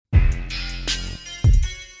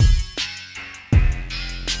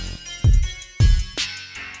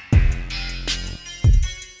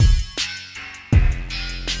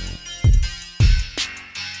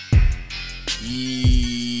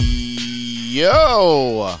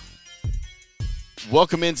Yo!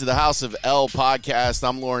 Welcome into the House of L podcast.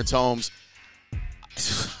 I'm Lawrence Holmes.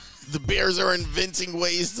 The Bears are inventing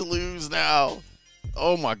ways to lose now.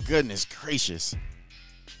 Oh my goodness gracious.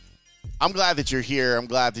 I'm glad that you're here. I'm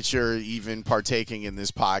glad that you're even partaking in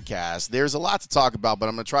this podcast. There's a lot to talk about, but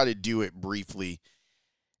I'm going to try to do it briefly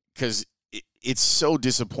because it's so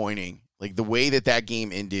disappointing. Like the way that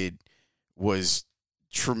game ended was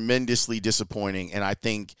tremendously disappointing, and I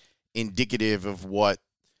think indicative of what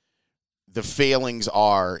the failings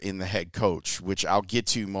are in the head coach, which I'll get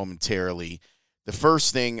to momentarily. The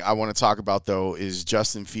first thing I want to talk about, though, is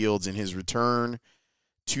Justin Fields and his return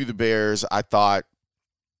to the Bears. I thought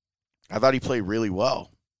he played really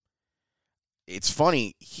well. It's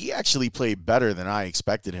funny, he actually played better than I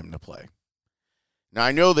expected him to play. Now,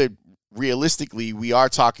 I know that realistically we are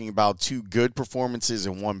talking about two good performances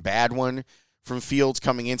and one bad one from Fields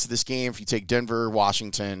coming into this game. If you take Denver,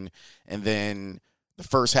 Washington, and then the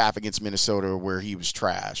first half against Minnesota where he was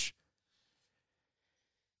trash.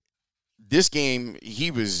 This game,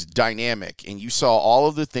 he was dynamic, and you saw all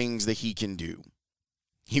of the things that he can do.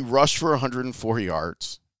 He rushed for 104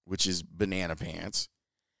 yards, which is banana pants.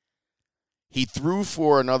 He threw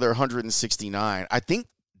for another 169. I think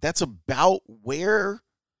that's about where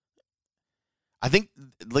 – I think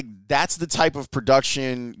like that's the type of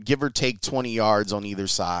production, give or take 20 yards on either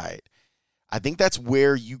side. I think that's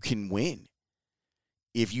where you can win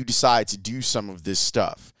if you decide to do some of this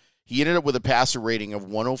stuff. He ended up with a passer rating of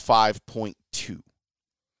 105.2.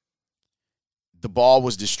 The ball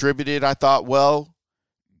was distributed, I thought, well.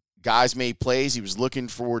 Guys made plays. He was looking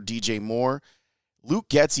for DJ Moore. Luke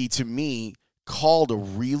Getsy, to me, called a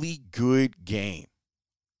really good game.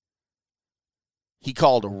 He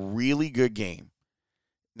called a really good game.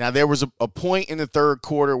 Now, there was a point in the third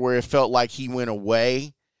quarter where it felt like he went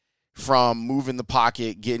away from moving the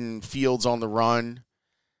pocket, getting Fields on the run,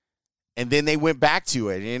 and then they went back to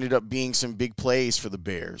it. It ended up being some big plays for the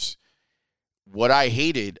Bears. What I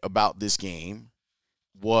hated about this game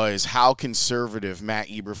was how conservative Matt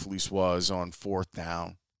Eberflus was on fourth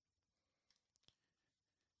down.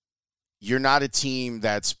 You're not a team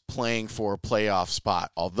that's playing for a playoff spot,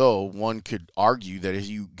 although one could argue that if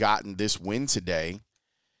you gotten this win today,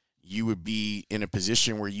 you would be in a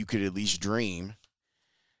position where you could at least dream.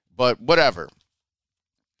 But whatever.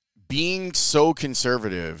 Being so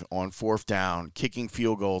conservative on fourth down, kicking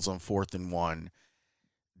field goals on 4th and 1,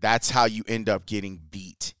 that's how you end up getting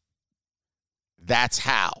beat. That's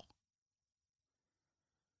how.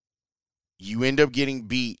 You end up getting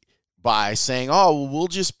beat by saying, oh, well, we'll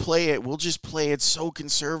just play it. We'll just play it so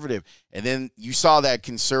conservative. And then you saw that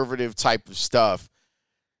conservative type of stuff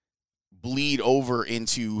bleed over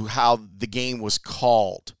into how the game was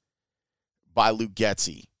called by Luke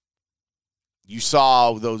Getsy. You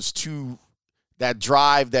saw that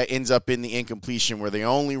drive that ends up in the incompletion where they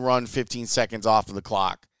only run 15 seconds off of the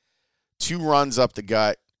clock. 2 runs up the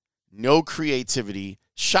gut, no creativity,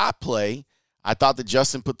 shot play. I thought that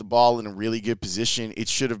Justin put the ball in a really good position. It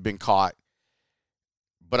should have been caught.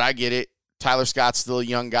 But I get it. Tyler Scott's still a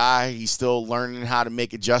young guy. He's still learning how to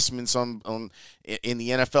make adjustments in the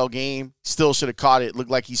NFL game. Still should have caught it. Looked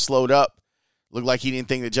like he slowed up. Looked like he didn't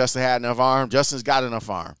think that Justin had enough arm. Justin's got enough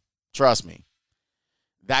arm. Trust me.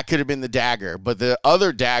 That could have been the dagger. But the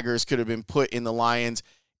other daggers could have been put in the Lions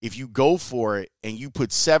if you go for it and you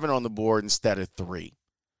put 7 on the board instead of 3.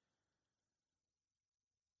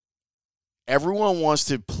 Everyone wants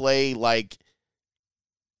to play like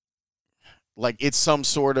it's some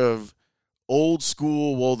sort of old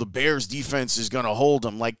school, well, the Bears defense is going to hold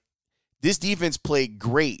them. Like, this defense played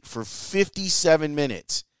great for 57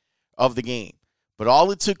 minutes of the game. But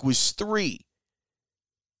all it took was 3.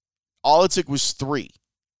 All it took was 3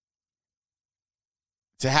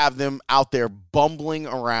 to have them out there bumbling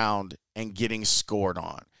around and getting scored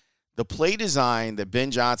on. The play design that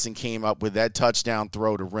Ben Johnson came up with, that touchdown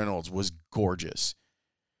throw to Reynolds, was gorgeous.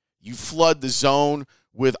 You flood the zone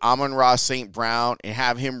with Amon-Ra St. Brown and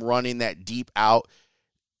have him running that deep out.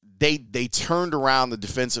 They turned around the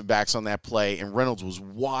defensive backs on that play, and Reynolds was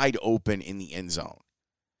wide open in the end zone.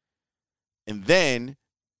 And then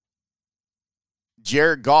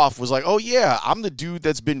Jared Goff was like, oh, yeah, I'm the dude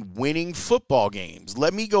that's been winning football games.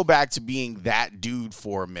 Let me go back to being that dude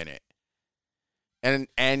for a minute.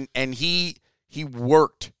 And he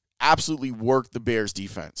worked, absolutely worked the Bears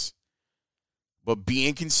defense. But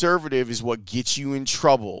being conservative is what gets you in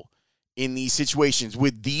trouble in these situations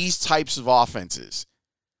with these types of offenses.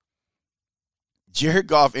 Jared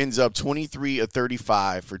Goff ends up 23 of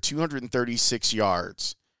 35 for 236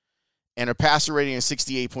 yards and a passer rating of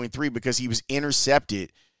 68.3 because he was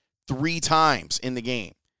intercepted 3 times in the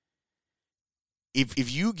game.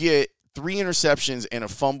 if you get 3 interceptions and a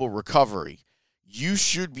fumble recovery, you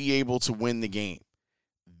should be able to win the game.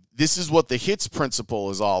 This is what the hits principle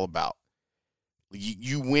is all about.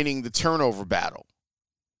 You winning the turnover battle.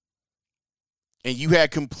 And you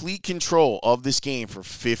had complete control of this game for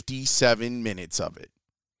 57 minutes of it.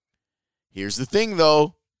 Here's the thing,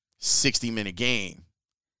 though. 60-minute game.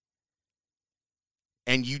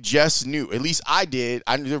 And you just knew, at least I did.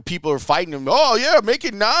 I knew there were people who were fighting them. Oh, yeah, make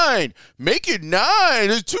it 9. Make it 9.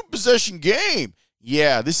 It's a 2-possession game.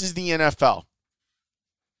 Yeah, this is the NFL.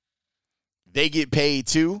 They get paid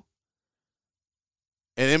too.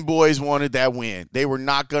 And them boys wanted that win. They were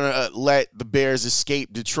not going to let the Bears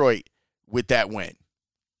escape Detroit with that win.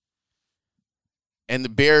 And the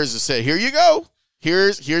Bears said, here you go.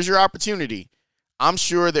 Here's your opportunity. I'm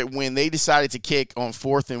sure that when they decided to kick on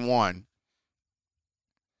 4th and 1,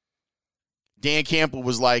 Dan Campbell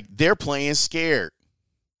was like, they're playing scared.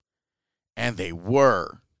 And they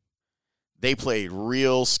were. They played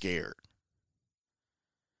real scared.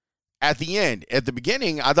 At the end, at the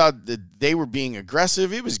beginning, I thought that they were being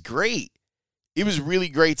aggressive. It was great. It was really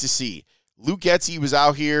great to see. Luke Getsy was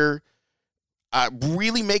out here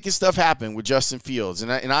really making stuff happen with Justin Fields,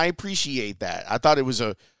 and I appreciate that. I thought it was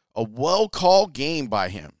a well-called game by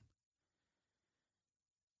him.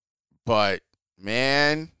 But,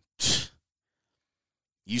 man,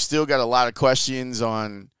 you still got a lot of questions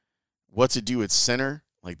on what to do at center.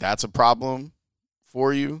 Like, that's a problem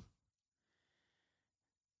for you.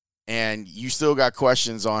 And you still got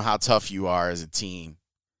questions on how tough you are as a team.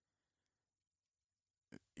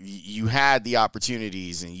 You had the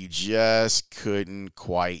opportunities, and you just couldn't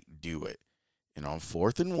quite do it. And on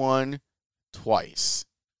 4th and 1, twice,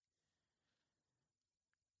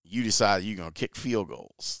 you decided you're going to kick field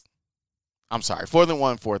goals. I'm sorry, 4th and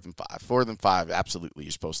 1, 4th and 5. 4th and 5, absolutely,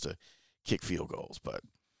 you're supposed to kick field goals. But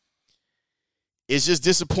it's just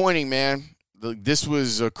disappointing, man. This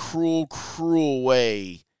was a cruel, cruel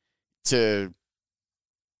way to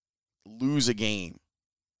lose a game.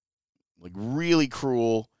 Like, really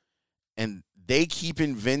cruel. And they keep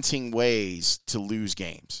inventing ways to lose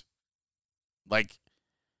games. Like,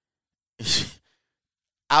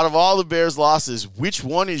 out of all the Bears' losses, which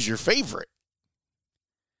one is your favorite?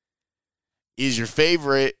 Is your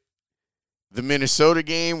favorite the Minnesota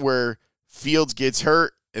game where Fields gets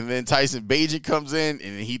hurt and then Tyson Bagent comes in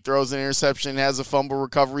and he throws an interception and has a fumble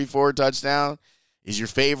recovery for a touchdown? Is your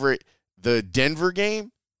favorite the Denver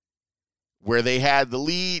game where they had the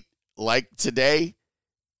lead like today,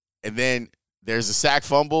 and then there's a sack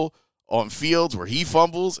fumble on Fields where he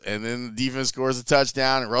fumbles, and then the defense scores a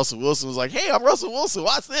touchdown, and Russell Wilson was like, hey, I'm Russell Wilson.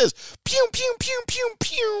 Watch this. Pew, pew, pew, pew,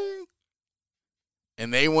 pew.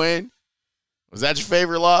 And they win. Was that your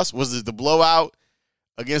favorite loss? Was it the blowout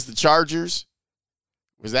against the Chargers?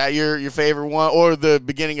 Was that your favorite one? Or the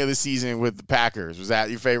beginning of the season with the Packers? Was that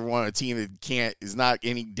your favorite one? A team that is not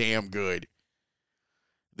any damn good.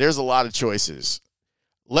 There's a lot of choices.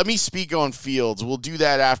 Let me speak on Fields. We'll do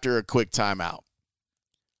that after a quick timeout.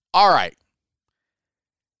 All right.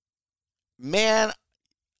 Man,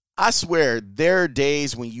 I swear there are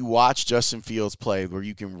days when you watch Justin Fields play where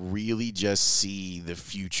you can really just see the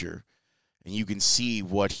future and you can see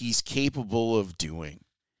what he's capable of doing.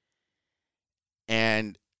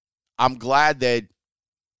 And I'm glad that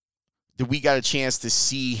we got a chance to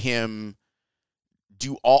see him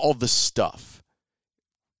do all the stuff.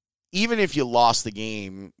 Even if you lost the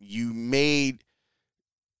game,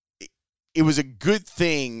 it was a good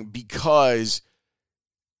thing, because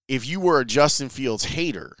if you were a Justin Fields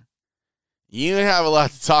hater, you didn't have a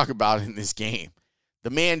lot to talk about in this game. The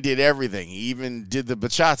man did everything. He even did the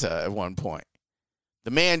bachata at one point.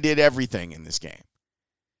 The man did everything in this game.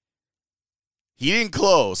 He didn't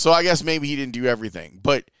close, so I guess maybe he didn't do everything.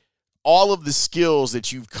 But all of the skills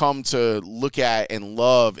that you've come to look at and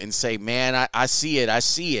love and say, man, I see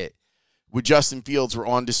it, with Justin Fields were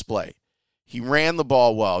on display. He ran the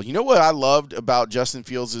ball well. You know what I loved about Justin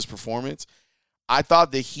Fields' performance? I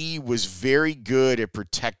thought that he was very good at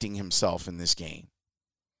protecting himself in this game.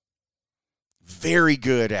 Very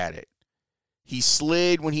good at it. He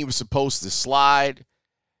slid when he was supposed to slide.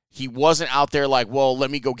 He wasn't out there like, well,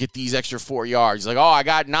 let me go get these extra 4 yards. He's like, oh, I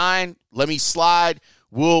got 9. Let me slide.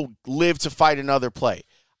 We'll live to fight another play.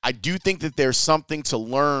 I do think that there's something to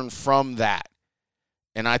learn from that.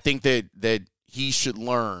 And I think that he should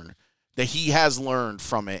learn, that he has learned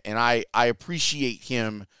from it. And I appreciate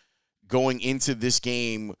him going into this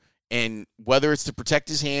game, and whether it's to protect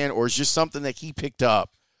his hand or it's just something that he picked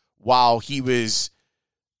up while he was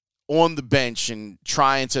on the bench and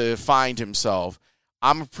trying to find himself,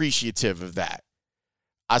 I'm appreciative of that.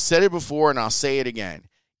 I said it before and I'll say it again.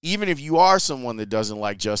 even if you are someone that doesn't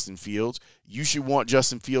like Justin Fields, you should want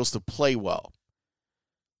Justin Fields to play well.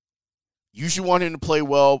 You should want him to play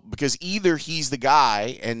well because either he's the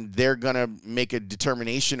guy and they're going to make a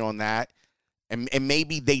determination on that, and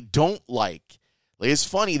maybe they don't like. It's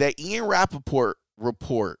funny that Ian Rappaport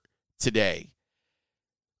report today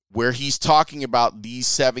where he's talking about these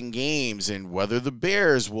 7 games and whether the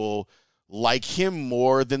Bears will like him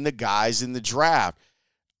more than the guys in the draft.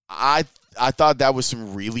 I thought that was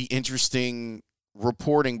some really interesting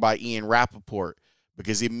reporting by Ian Rappaport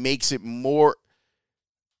because it makes it more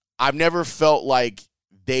 – I've never felt like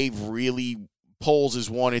they've really – Poles has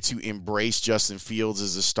wanted to embrace Justin Fields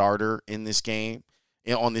as a starter in this game,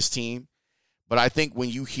 on this team. But I think when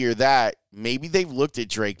you hear that, maybe they've looked at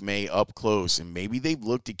Drake May up close and maybe they've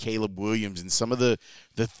looked at Caleb Williams and some of the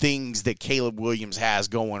things that Caleb Williams has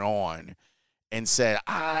going on and said,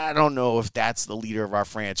 I don't know if that's the leader of our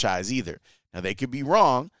franchise either. Now, they could be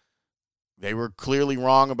wrong. They were clearly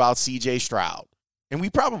wrong about C.J. Stroud. And we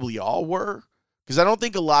probably all were because I don't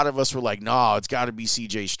think a lot of us were like, no, it's got to be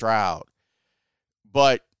C.J. Stroud.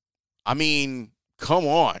 But, I mean, come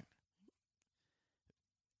on.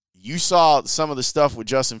 You saw some of the stuff with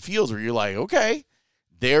Justin Fields where you're like, okay,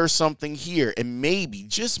 there's something here. And maybe,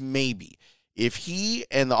 just maybe, if he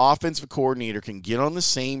and the offensive coordinator can get on the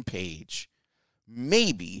same page,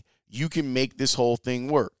 maybe you can make this whole thing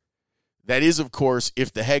work. That is, of course,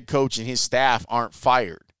 if the head coach and his staff aren't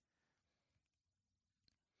fired.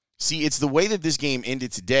 See, it's the way that this game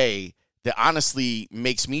ended today that honestly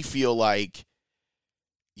makes me feel like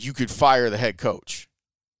you could fire the head coach.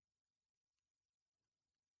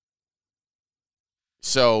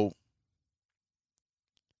 So,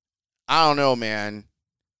 I don't know, man.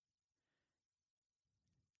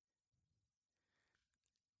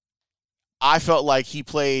 I felt like he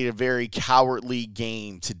played a very cowardly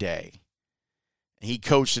game today. He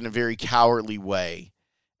coached in a very cowardly way.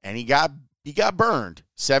 And he got burned.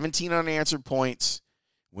 17 unanswered points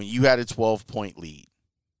when you had a 12-point lead.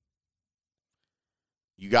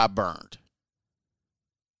 You got burned.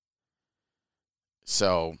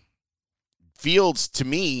 So, Fields, to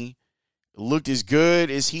me, looked as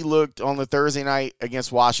good as he looked on the Thursday night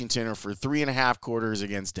against Washington or for 3.5 quarters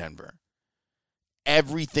against Denver.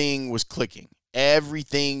 Everything was clicking.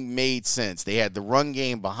 Everything made sense. They had the run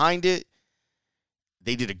game behind it.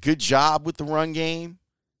 They did a good job with the run game.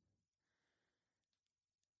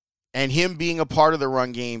 And him being a part of the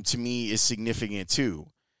run game, to me, is significant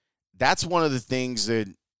too. That's one of the things that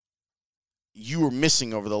you were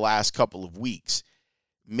missing over the last couple of weeks.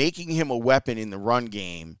 Making him a weapon in the run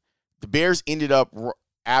game. The Bears ended up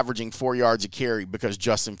averaging 4 yards a carry because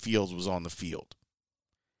Justin Fields was on the field.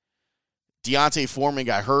 D'Onta Foreman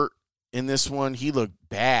got hurt in this one. He looked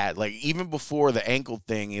bad. Like, even before the ankle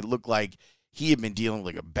thing, it looked like he had been dealing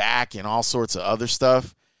with a back and all sorts of other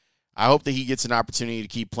stuff. I hope that he gets an opportunity to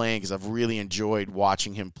keep playing because I've really enjoyed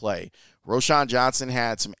watching him play. Roschon Johnson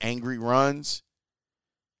had some angry runs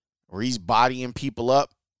where he's bodying people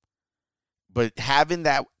up. But having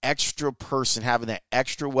that extra person, having that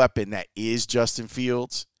extra weapon that is Justin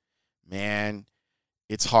Fields, man,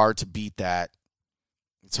 it's hard to beat that.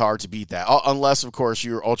 It's hard to beat that. Unless, of course,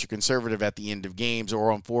 you're ultra-conservative at the end of games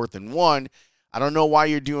or on 4th and 1. I don't know why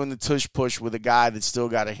you're doing the tush-push with a guy that's still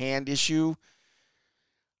got a hand issue.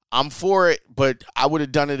 I'm for it, but I would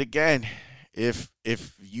have done it again. If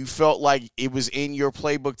you felt like it was in your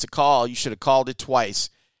playbook to call, you should have called it twice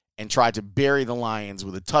and tried to bury the Lions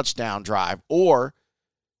with a touchdown drive or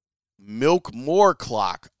milk more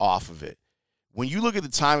clock off of it. When you look at the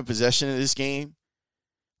time of possession of this game,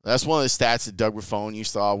 that's one of the stats that Doug Raffone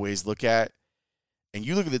used to always look at. And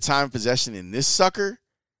you look at the time of possession in this sucker,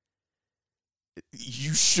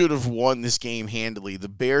 you should have won this game handily. The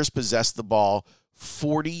Bears possessed the ball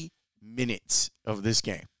 40 minutes of this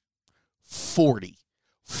game. 40.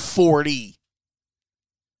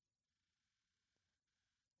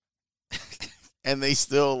 And they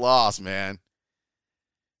still lost, man.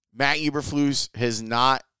 Matt Eberflus has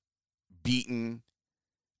not beaten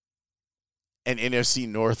an NFC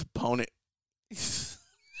North opponent.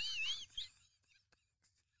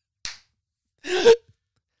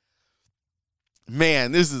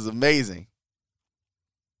 Man, this is amazing.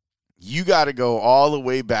 You got to go all the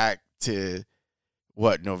way back to,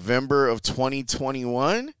 November of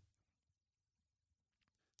 2021?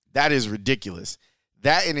 That is ridiculous.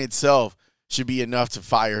 That in itself should be enough to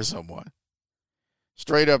fire someone.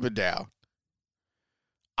 Straight up and down.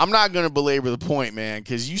 I'm not going to belabor the point, man,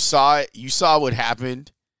 because you saw it. You saw what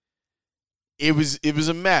happened. It was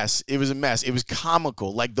a mess. It was a mess. It was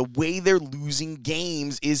comical. Like, the way they're losing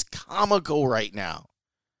games is comical right now.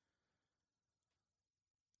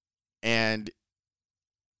 And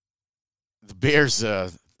the Bears,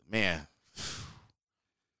 man,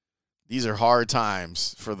 these are hard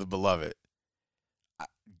times for the beloved.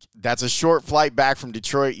 That's a short flight back from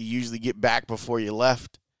Detroit. You usually get back before you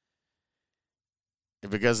left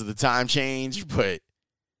because of the time change, but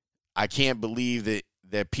I can't believe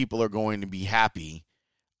that people are going to be happy.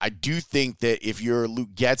 I do think that if you're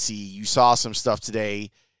Luke Getsy, you saw some stuff today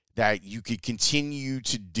that you could continue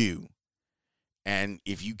to do. And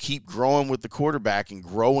if you keep growing with the quarterback and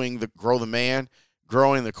grow the man,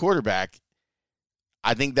 growing the quarterback,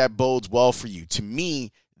 I think that bodes well for you. To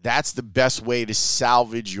me, that's the best way to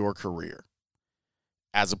salvage your career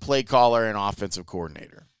as a play caller and offensive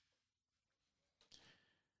coordinator.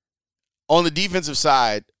 On the defensive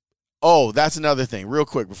side, that's another thing. Real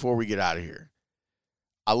quick before we get out of here.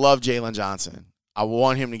 I love Jalen Johnson. I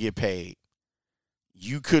want him to get paid.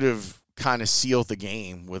 You could have kind of sealed the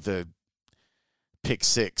game with a pick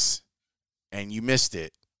six, and you missed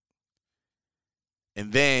it.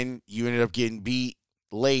 And then you ended up getting beat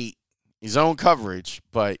late, his own coverage,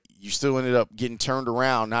 but you still ended up getting turned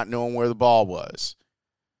around, not knowing where the ball was.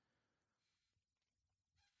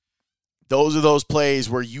 Those are those plays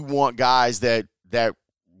where you want guys that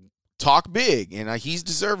talk big, and he's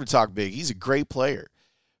deserved to talk big. He's a great player.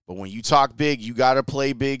 But when you talk big, you got to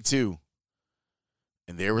play big too.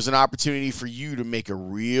 And there was an opportunity for you to make a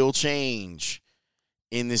real change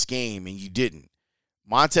in this game, and you didn't.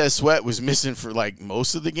 Montez Sweat was missing for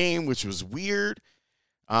most of the game, which was weird.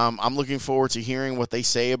 I'm looking forward to hearing what they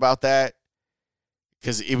say about that,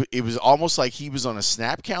 because it was almost like he was on a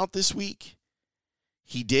snap count this week.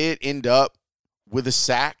 He did end up with a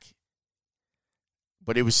sack,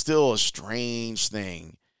 but it was still a strange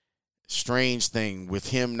thing with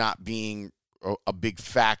him not being a big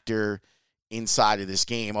factor inside of this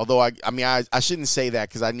game. Although, I shouldn't say that,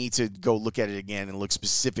 because I need to go look at it again and look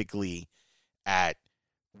specifically at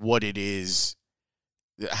what it is,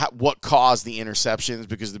 what caused the interceptions,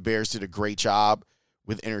 because the Bears did a great job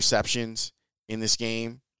with interceptions in this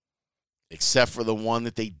game, except for the one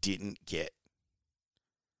that they didn't get.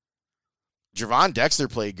 Javon Dexter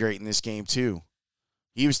played great in this game too.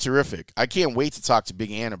 He was terrific. I can't wait to talk to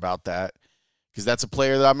Big Ann about that, because that's a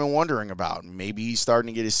player that I've been wondering about. Maybe he's starting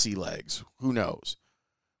to get his sea legs. Who knows?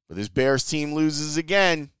 But this Bears team loses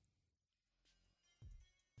again.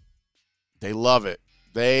 They love it.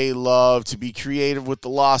 They love to be creative with the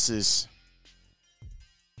losses.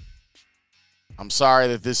 I'm sorry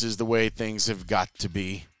that this is the way things have got to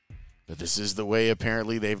be, but this is the way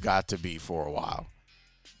apparently they've got to be for a while.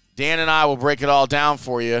 Dan and I will break it all down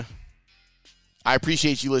for you. I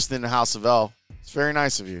appreciate you listening to House of L. It's very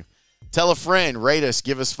nice of you. Tell a friend, rate us,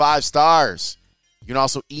 give us 5 stars. You can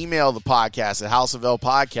also email the podcast at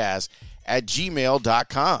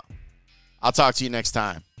houseoflpodcast@gmail.com. I'll talk to you next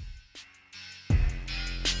time.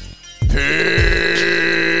 Peace.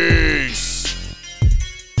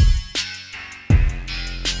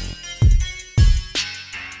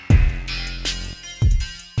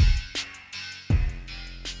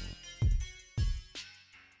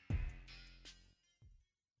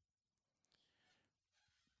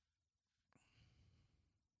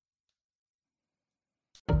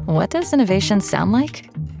 What does innovation sound like?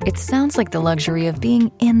 It sounds like the luxury of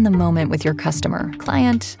being in the moment with your customer,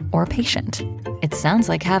 client, or patient. It sounds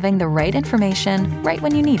like having the right information right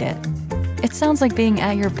when you need it. It sounds like being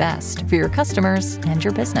at your best for your customers and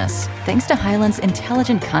your business. Thanks to Hyland's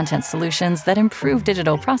intelligent content solutions that improve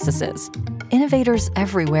digital processes, innovators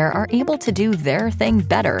everywhere are able to do their thing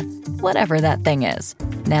better, whatever that thing is.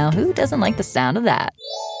 Now, who doesn't like the sound of that?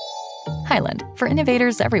 Hyland, for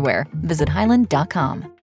innovators everywhere. Visit hyland.com.